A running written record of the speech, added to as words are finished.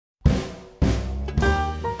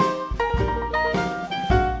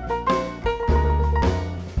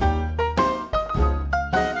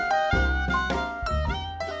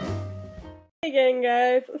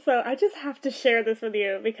guys, so I just have to share this with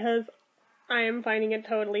you because I am finding it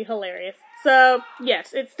totally hilarious. So,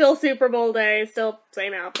 yes, it's still Super Bowl day, still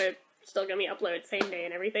same outfit, still gonna be uploaded same day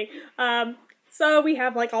and everything. So we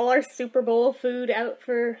have like all our Super Bowl food out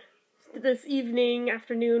for this evening,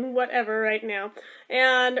 afternoon, whatever right now.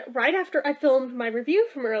 And right after I filmed my review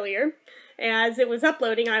from earlier, as it was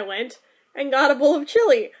uploading, I went and got a bowl of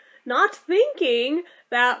chili. Not thinking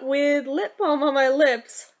that with lip balm on my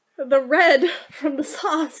lips, the red from the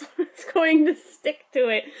sauce was going to stick to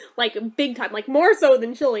it, like, big time, like, more so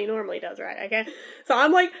than chili normally does, right, okay? So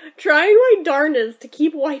I'm, like, trying my darndest to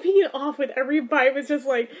keep wiping it off with every bite. It was just,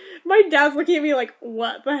 like, my dad's looking at me like,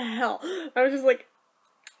 what the hell? I was just, like,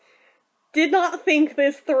 did not think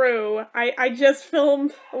this through. I just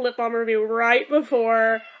filmed a lip balm review right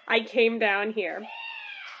before I came down here.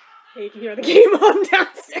 You can hear the game on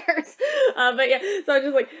downstairs. But yeah, so I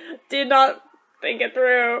just, like, did not think it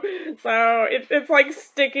through. So it's like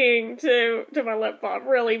sticking to my lip balm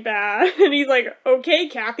really bad. And he's like, okay,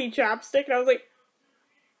 Kathy Chapstick. And I was like,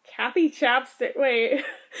 Kathy Chapstick? Wait,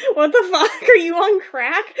 what the fuck? Are you on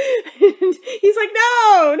crack? And he's like,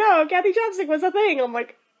 no, Kathy Chapstick was a thing. I'm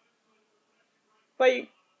like, wait,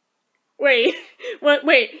 what,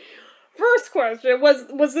 wait. First question,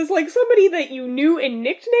 was this, like, somebody that you knew and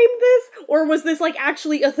nicknamed this? Or was this, like,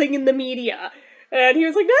 actually a thing in the media? And he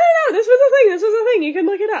was like, no, this was a thing, you can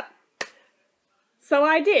look it up. So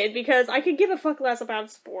I did, because I could give a fuck less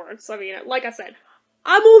about sports. I mean, like I said,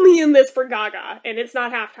 I'm only in this for Gaga, and it's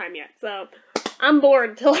not halftime yet, so I'm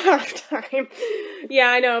bored till halftime. Yeah,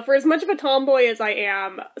 I know, for as much of a tomboy as I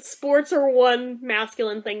am, sports are one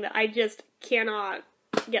masculine thing that I just cannot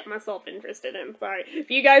get myself interested in. Sorry.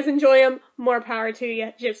 If you guys enjoy them, more power to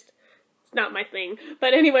you. Just, it's not my thing.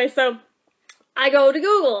 But anyway, so I go to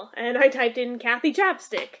Google and I typed in Kathy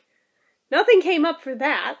Chapstick. Nothing came up for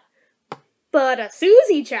that, but a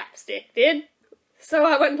Suzy Chapstick did. So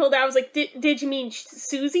I went and told Dad, I was like, did you mean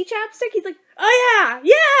Suzy Chapstick? He's like, oh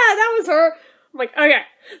yeah, that was her. I'm like, okay.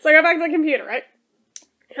 So I got back to the computer, right?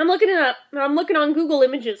 I'm looking it up. I'm looking on Google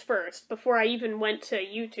Images first before I even went to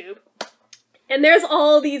YouTube. And there's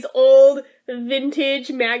all these old vintage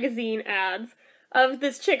magazine ads of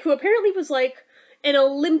this chick who apparently was like an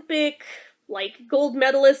Olympic, like, gold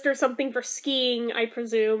medalist or something for skiing, I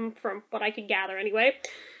presume, from what I could gather anyway,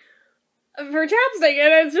 for chapstick.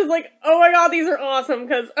 And it's just like, oh my god, these are awesome,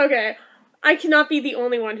 because, okay, I cannot be the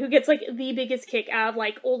only one who gets, like, the biggest kick out of,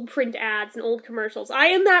 like, old print ads and old commercials. I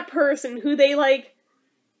am that person who they, like,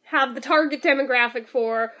 have the target demographic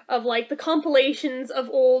for, of, like, the compilations of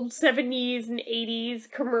old 70s and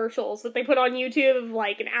 80s commercials that they put on YouTube of,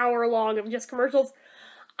 like, an hour long of just commercials.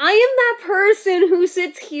 I am that person who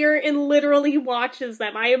sits here and literally watches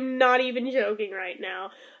them. I am not even joking right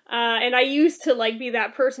now. And I used to, like, be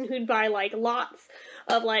that person who'd buy, like, lots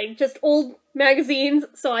of, like, just old magazines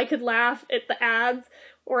so I could laugh at the ads,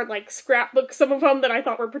 or, like, scrapbook some of them that I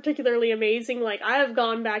thought were particularly amazing. Like, I have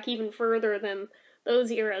gone back even further than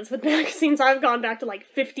those eras with magazines. I've gone back to, like,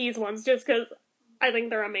 50s ones just because I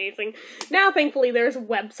think they're amazing. Now, thankfully, there's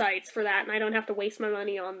websites for that, and I don't have to waste my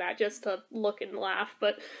money on that just to look and laugh,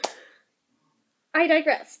 but I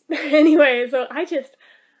digress. Anyway, so I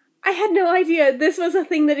had no idea this was a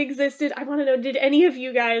thing that existed. I want to know, did any of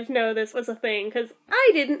you guys know this was a thing? Because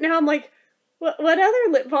I didn't. Now I'm like, what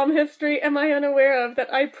other lip balm history am I unaware of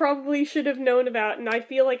that I probably should have known about, and I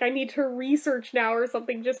feel like I need to research now or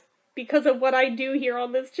something just because of what I do here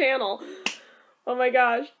on this channel. Oh my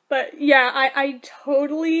gosh. But yeah, I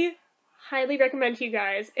totally highly recommend to you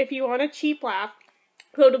guys, if you want a cheap laugh,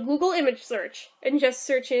 go to Google image search and just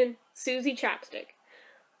search in Suzy Chapstick.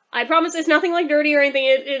 I promise it's nothing like dirty or anything.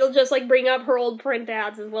 It'll just, like, bring up her old print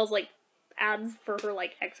ads as well as, like, ads for her,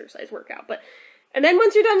 like, exercise workout. And then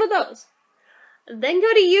once you're done with those, then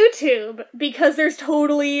go to YouTube, because there's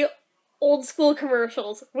totally old school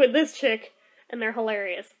commercials with this chick, and they're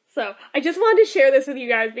hilarious. So, I just wanted to share this with you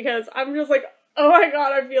guys because I'm just like, oh my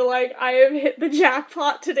god, I feel like I have hit the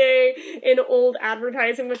jackpot today in old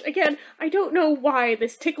advertising, which, again, I don't know why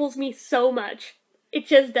this tickles me so much. It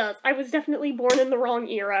just does. I was definitely born in the wrong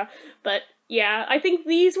era, but yeah, I think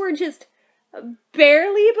these were just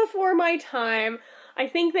barely before my time. I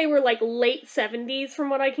think they were, like, late 70s from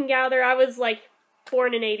what I can gather. I was, like,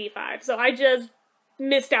 born in 85, so I just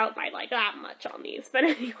missed out by, like, that much on these. But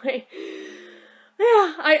anyway,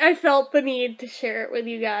 yeah, I felt the need to share it with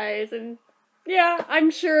you guys, and yeah,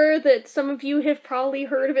 I'm sure that some of you have probably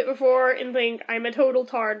heard of it before and think I'm a total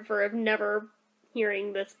tard for never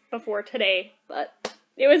hearing this before today, but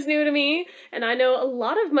it was new to me, and I know a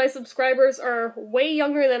lot of my subscribers are way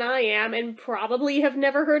younger than I am and probably have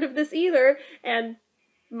never heard of this either, and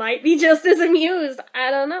might be just as amused. I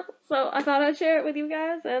don't know. So I thought I'd share it with you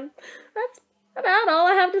guys, and that's about all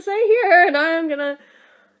I have to say here, and I'm gonna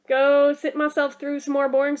go sit myself through some more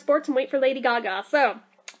boring sports and wait for Lady Gaga. So,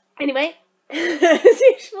 anyway, as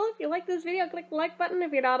usual, if you like this video, click the like button.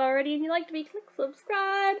 If you're not already and you like to be, click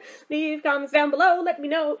subscribe. Leave comments down below. Let me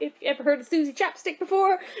know if you ever heard of Suzy Chapstick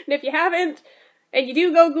before, and if you haven't, and you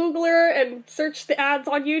do go Google her and search the ads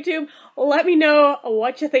on YouTube, let me know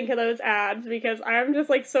what you think of those ads, because I'm just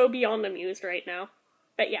like so beyond amused right now.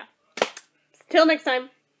 But yeah, till next time,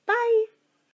 bye!